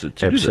licensed to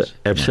do this?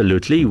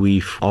 Absolutely.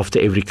 Yeah. After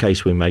every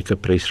case, we make a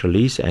press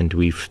release, and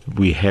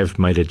we have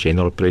made a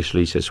general press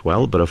release as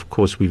well. But of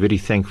course, we're very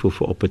thankful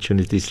for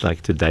opportunities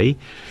like today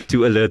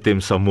to alert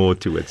them some more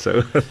to it.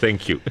 So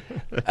thank you.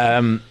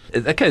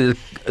 Okay,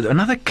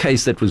 another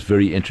case that was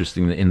very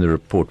interesting in the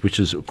report, which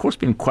has, of course,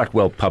 been quite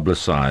well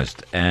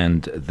publicized,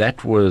 and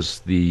that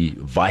was the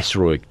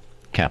Viceroy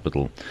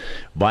Capital.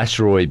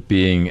 Viceroy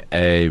being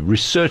a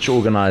research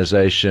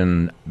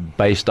organization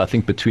based, I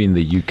think, between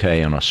the UK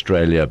and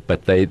Australia,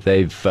 but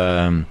they've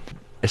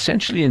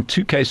essentially in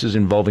two cases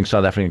involving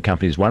South African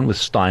companies, one with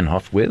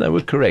Steinhoff, where they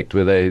were correct,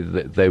 where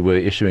they were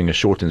issuing a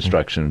short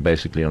instruction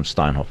basically on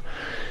Steinhoff.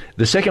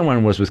 The second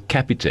one was with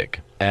Capitec,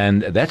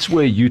 and that's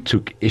where you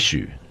took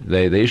issue.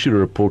 They issued a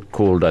report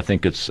called, I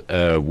think it's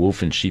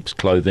Wolf in Sheep's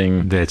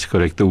Clothing. That's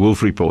correct, the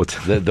Wolf Report.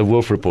 The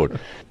Wolf Report.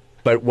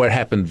 But what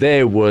happened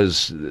there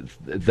was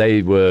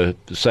they were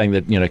saying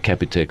that,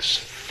 Capitec's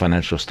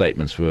financial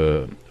statements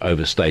were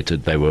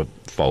overstated, they were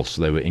false,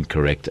 they were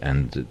incorrect,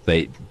 and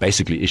they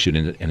basically issued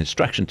an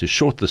instruction to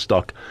short the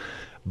stock,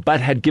 but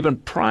had given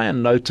prior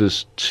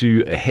notice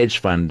to a hedge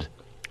fund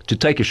to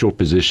take a short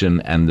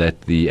position, and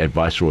that the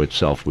advisor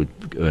itself would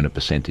earn a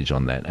percentage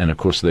on that. And of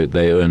course,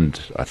 they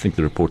earned, I think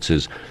the report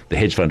says, the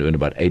hedge fund earned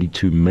about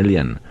 82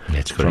 million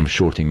from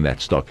shorting that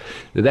stock.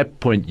 At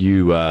that point,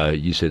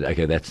 you said,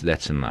 okay,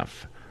 that's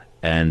enough.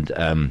 And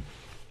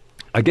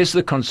I guess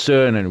the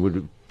concern, and it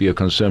would be a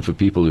concern for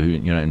people who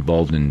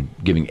involved in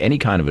giving any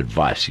kind of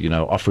advice,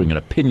 offering an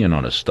opinion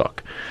on a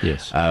stock.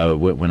 Yes.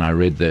 When I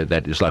read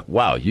that, it's like,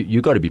 wow,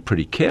 you got to be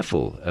pretty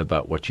careful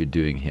about what you're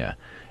doing here,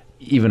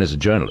 even as a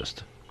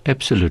journalist.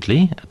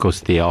 Absolutely,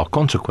 because there are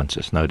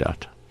consequences, no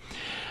doubt.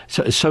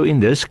 So in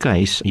this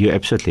case, you're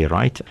absolutely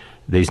right.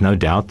 There's no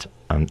doubt,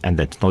 and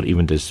that's not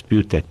even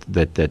dispute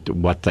that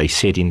what they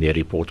said in their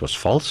report was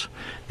false.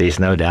 There's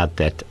no doubt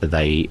that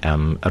they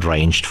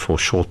arranged for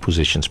short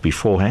positions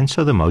beforehand,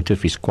 so the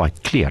motive is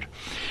quite clear.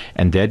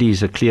 And that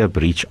is a clear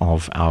breach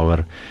of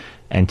our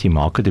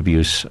anti-market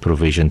abuse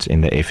provisions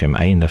in the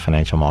FMA, in the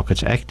Financial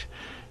Markets Act,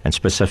 and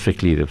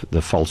specifically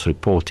the false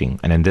reporting,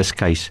 and in this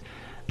case,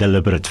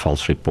 deliberate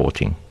false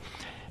reporting.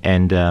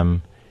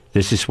 And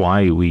this is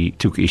why we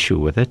took issue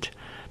with it.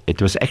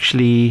 It was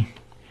actually,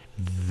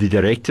 the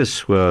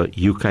directors were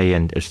UK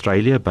and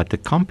Australia, but the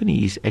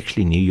company is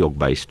actually New York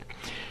based.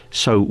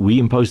 So we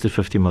imposed a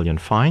 50 million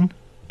fine,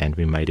 and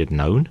we made it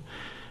known.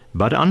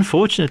 But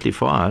unfortunately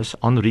for us,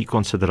 on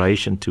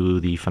reconsideration to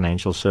the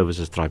Financial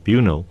Services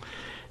Tribunal,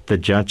 the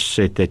judge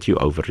said that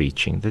you're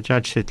overreaching. The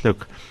judge said,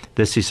 look,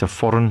 this is a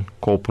foreign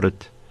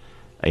corporate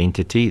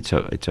entity, it's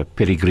a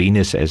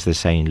peregrinus, as they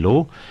say in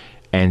law,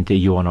 and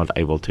you are not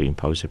able to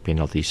impose a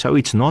penalty. So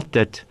it's not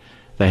that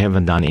they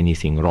haven't done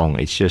anything wrong,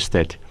 it's just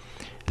that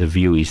the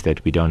view is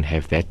that we don't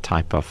have that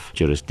type of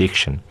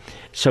jurisdiction.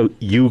 So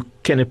you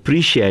can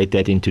appreciate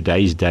that in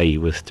today's day,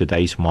 with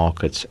today's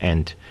markets,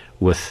 and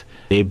with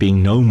there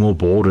being no more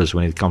borders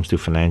when it comes to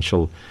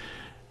financial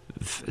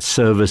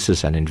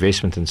services and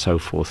investment and so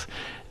forth,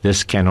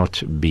 this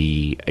cannot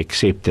be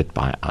accepted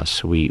by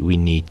us. We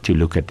need to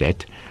look at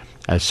that.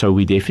 So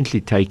we're definitely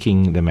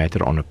taking the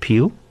matter on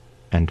appeal,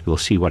 and we'll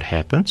see what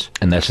happens.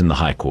 And that's in the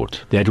High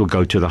Court? That will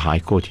go to the High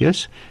Court,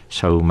 yes.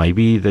 So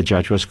maybe the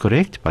judge was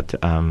correct, but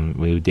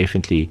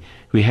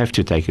we have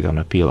to take it on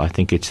appeal. I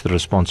think it's the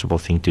responsible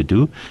thing to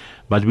do.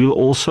 But we'll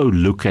also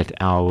look at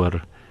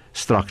our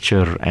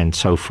structure and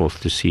so forth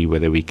to see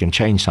whether we can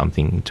change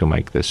something to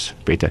make this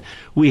better.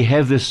 We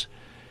have this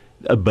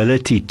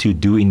ability to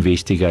do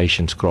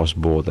investigations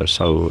cross-border,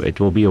 so it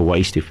will be a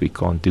waste if we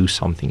can't do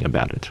something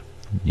about it.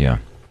 Yeah.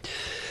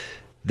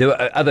 There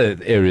were other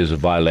areas of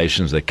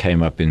violations that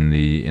came up in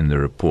the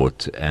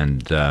report,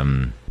 and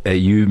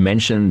you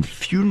mentioned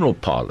funeral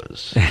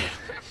parlors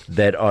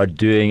that are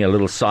doing a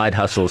little side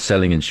hustle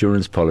selling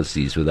insurance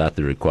policies without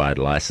the required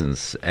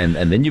license, and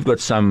then you've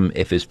got some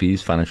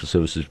FSPs, financial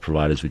services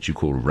providers, which you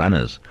call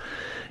runners.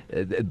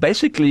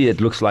 Basically,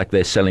 it looks like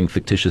they're selling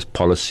fictitious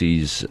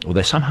policies, or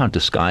they're somehow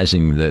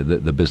disguising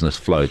the business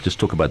flow. Just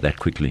talk about that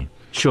quickly.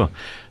 Sure.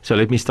 So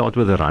let me start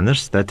with the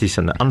runners. That is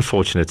an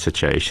unfortunate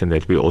situation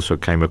that we also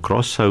came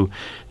across. So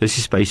this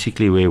is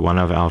basically where one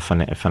of our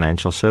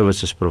financial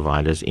services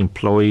providers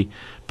employ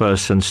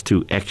persons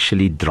to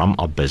actually drum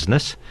up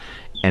business.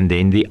 And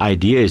then the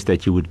idea is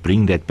that you would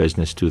bring that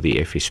business to the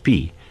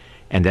FSP.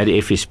 And that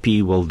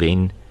FSP will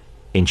then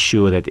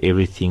ensure that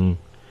everything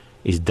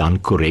is done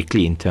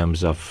correctly in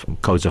terms of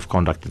codes of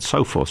conduct and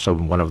so forth. So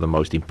one of the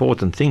most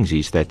important things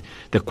is that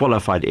the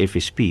qualified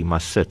FSP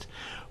must sit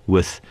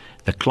with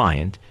the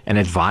client and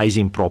advise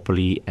him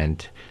properly,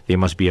 and there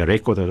must be a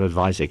record of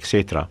advice,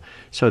 etc.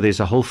 So there's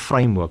a whole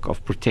framework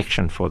of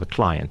protection for the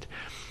client.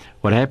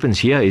 What happens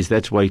here is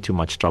that's way too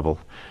much trouble.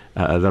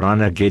 The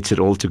runner gets it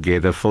all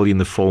together, fill in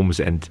the forms,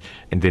 and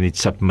then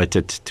it's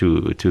submitted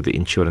to the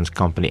insurance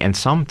company. And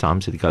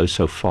sometimes it goes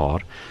so far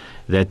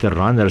that the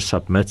runner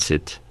submits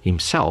it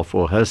himself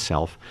or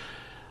herself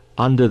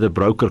under the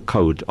broker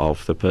code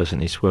of the person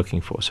he's working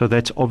for. So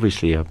that's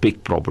obviously a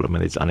big problem,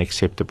 and it's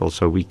unacceptable.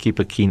 So we keep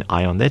a keen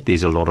eye on that.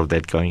 There's a lot of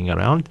that going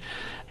around.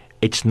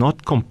 It's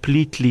not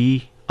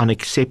completely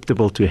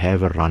unacceptable to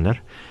have a runner,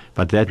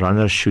 but that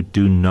runner should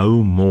do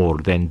no more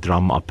than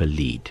drum up a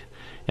lead,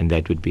 and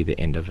that would be the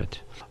end of it.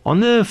 On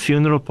the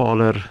funeral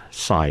parlor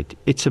side,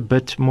 it's a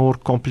bit more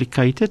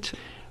complicated.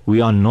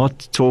 We are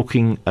not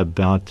talking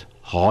about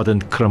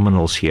hardened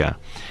criminals here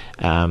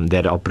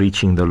that are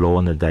breaching the law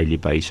on a daily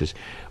basis.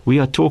 We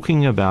are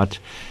talking about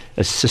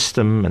a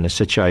system and a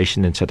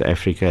situation in South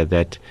Africa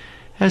that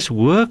has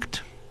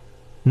worked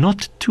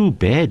not too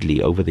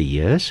badly over the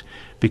years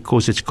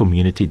because it's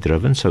community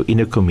driven. So in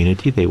a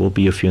community there will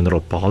be a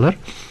funeral parlor,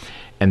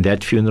 and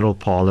that funeral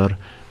parlor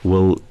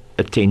will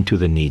attend to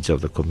the needs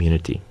of the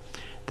community.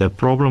 The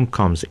problem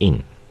comes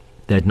in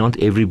that not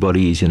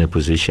everybody is in a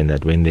position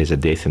that when there's a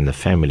death in the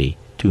family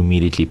to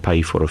immediately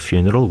pay for a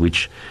funeral,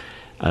 which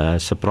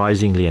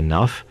surprisingly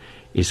enough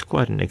is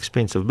quite an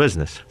expensive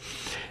business.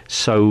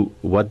 So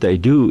what they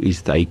do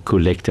is they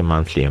collect a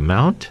monthly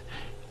amount,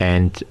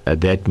 and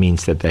that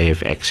means that they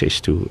have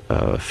access to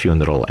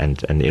funeral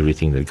and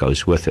everything that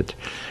goes with it.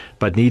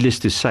 But needless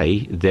to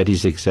say, that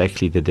is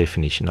exactly the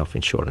definition of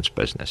insurance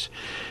business.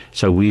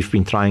 So we've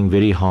been trying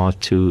very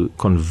hard to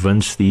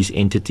convince these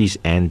entities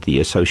and the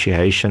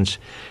associations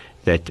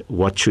that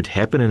what should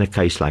happen in a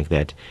case like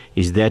that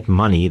is that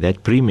money,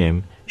 that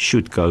premium,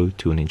 should go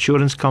to an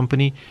insurance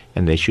company,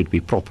 and there should be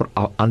proper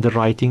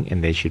underwriting,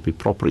 and there should be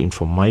proper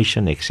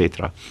information,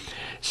 etc.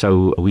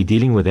 So we're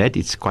dealing with that.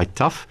 It's quite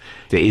tough.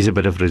 There is a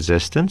bit of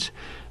resistance.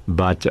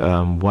 But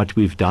what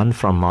we've done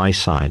from my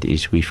side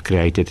is we've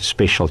created a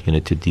special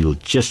unit to deal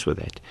just with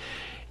that.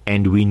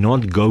 And we're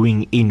not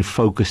going in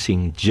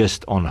focusing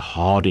just on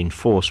hard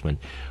enforcement.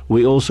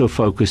 We're also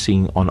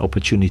focusing on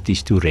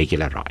opportunities to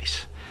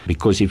regularize.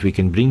 Because if we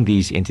can bring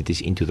these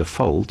entities into the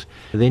fold,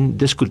 then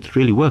this could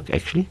really work,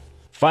 actually.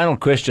 Final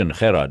question,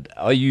 Gerard.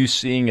 Are you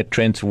seeing a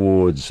trend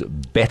towards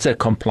better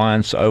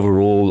compliance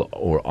overall,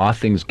 or are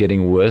things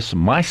getting worse?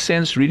 My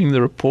sense, reading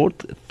the report,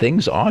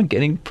 things are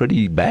getting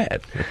pretty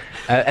bad.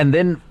 And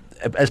then,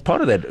 as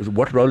part of that,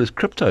 what role is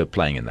crypto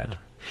playing in that?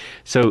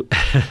 So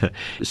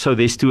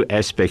there's two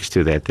aspects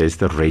to that. There's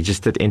the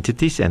registered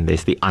entities and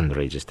there's the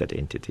unregistered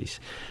entities.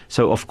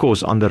 So, of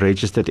course, on the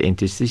registered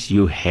entities,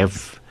 you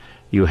have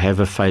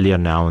a failure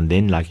now and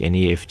then, like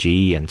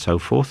NEFG and so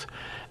forth.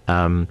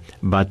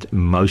 But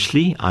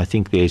mostly, I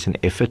think there's an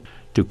effort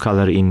to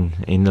color in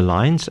the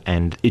lines,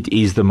 and it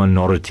is the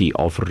minority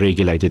of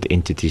regulated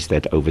entities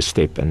that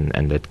overstep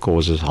and that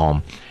causes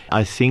harm.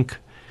 I think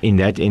in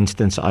that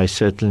instance, I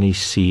certainly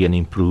see an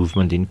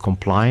improvement in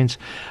compliance.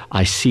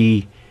 I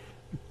see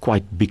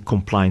quite big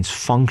compliance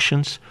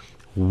functions.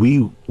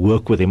 We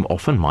work with them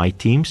often, my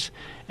teams,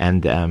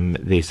 and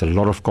there's a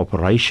lot of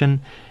cooperation.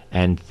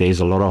 And there's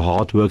a lot of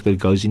hard work that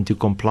goes into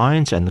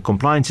compliance. And the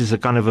compliance is a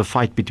kind of a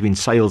fight between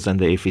sales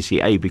and the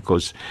FSCA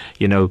because,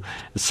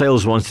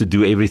 sales wants to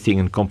do everything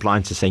and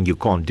compliance is saying you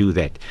can't do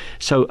that.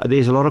 So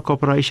there's a lot of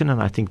cooperation,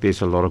 and I think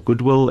there's a lot of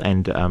goodwill,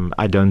 and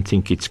I don't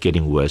think it's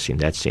getting worse in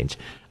that sense.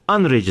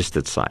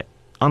 Unregistered side,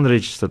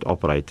 unregistered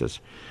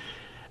operators,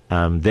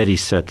 that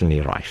is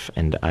certainly rife.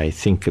 And I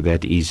think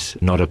that is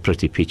not a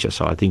pretty picture.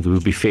 So I think it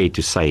would be fair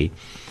to say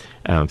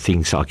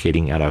things are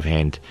getting out of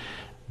hand.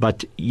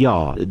 But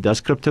yeah,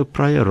 does crypto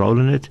play a role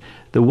in it?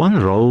 The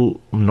one role,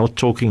 I'm not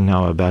talking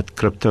now about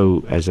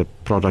crypto as a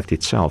product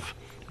itself,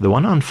 the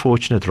one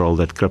unfortunate role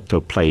that crypto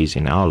plays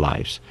in our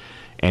lives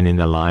and in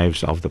the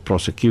lives of the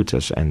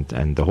prosecutors and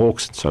the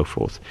hawks and so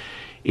forth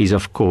is,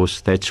 of course,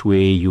 that's where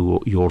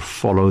your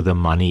follow the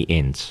money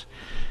ends.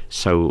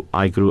 So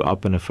I grew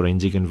up in a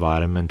forensic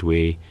environment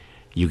where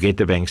you get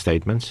the bank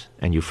statements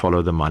and you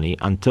follow the money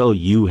until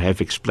you have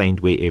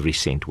explained where every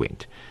cent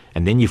went.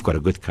 And then you've got a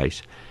good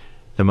case.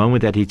 The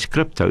moment that it's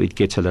crypto, it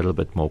gets a little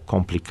bit more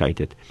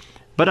complicated.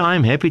 But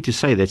I'm happy to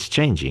say that's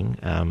changing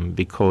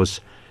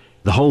because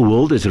the whole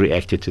world has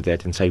reacted to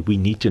that and say we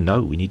need to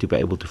know, we need to be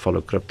able to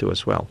follow crypto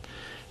as well.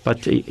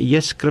 But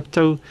yes,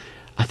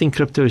 I think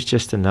crypto is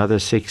just another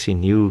sexy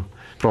new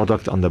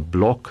product on the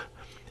block.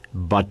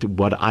 But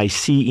what I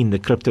see in the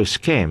crypto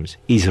scams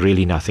is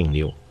really nothing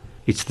new.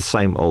 It's the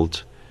same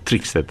old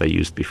tricks that they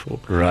used before.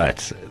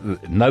 Right.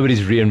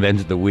 Nobody's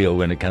reinvented the wheel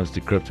when it comes to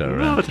crypto,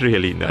 right? Not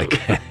really, no.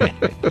 Okay.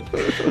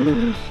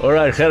 All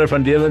right, Gerard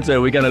van Dierven,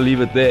 so we're going to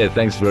leave it there.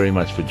 Thanks very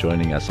much for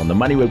joining us on the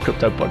MoneyWeb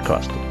Crypto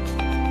Podcast.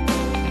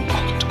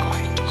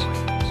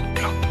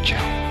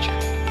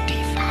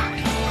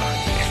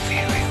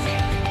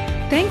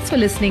 Thanks for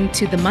listening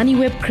to the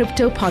MoneyWeb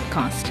Crypto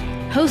Podcast,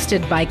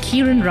 hosted by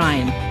Kieran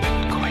Ryan.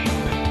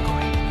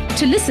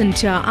 To listen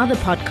to our other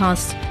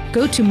podcasts,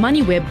 go to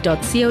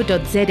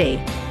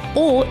moneyweb.co.za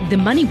or the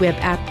MoneyWeb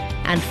app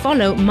and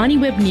follow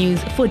MoneyWeb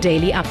News for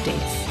daily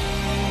updates.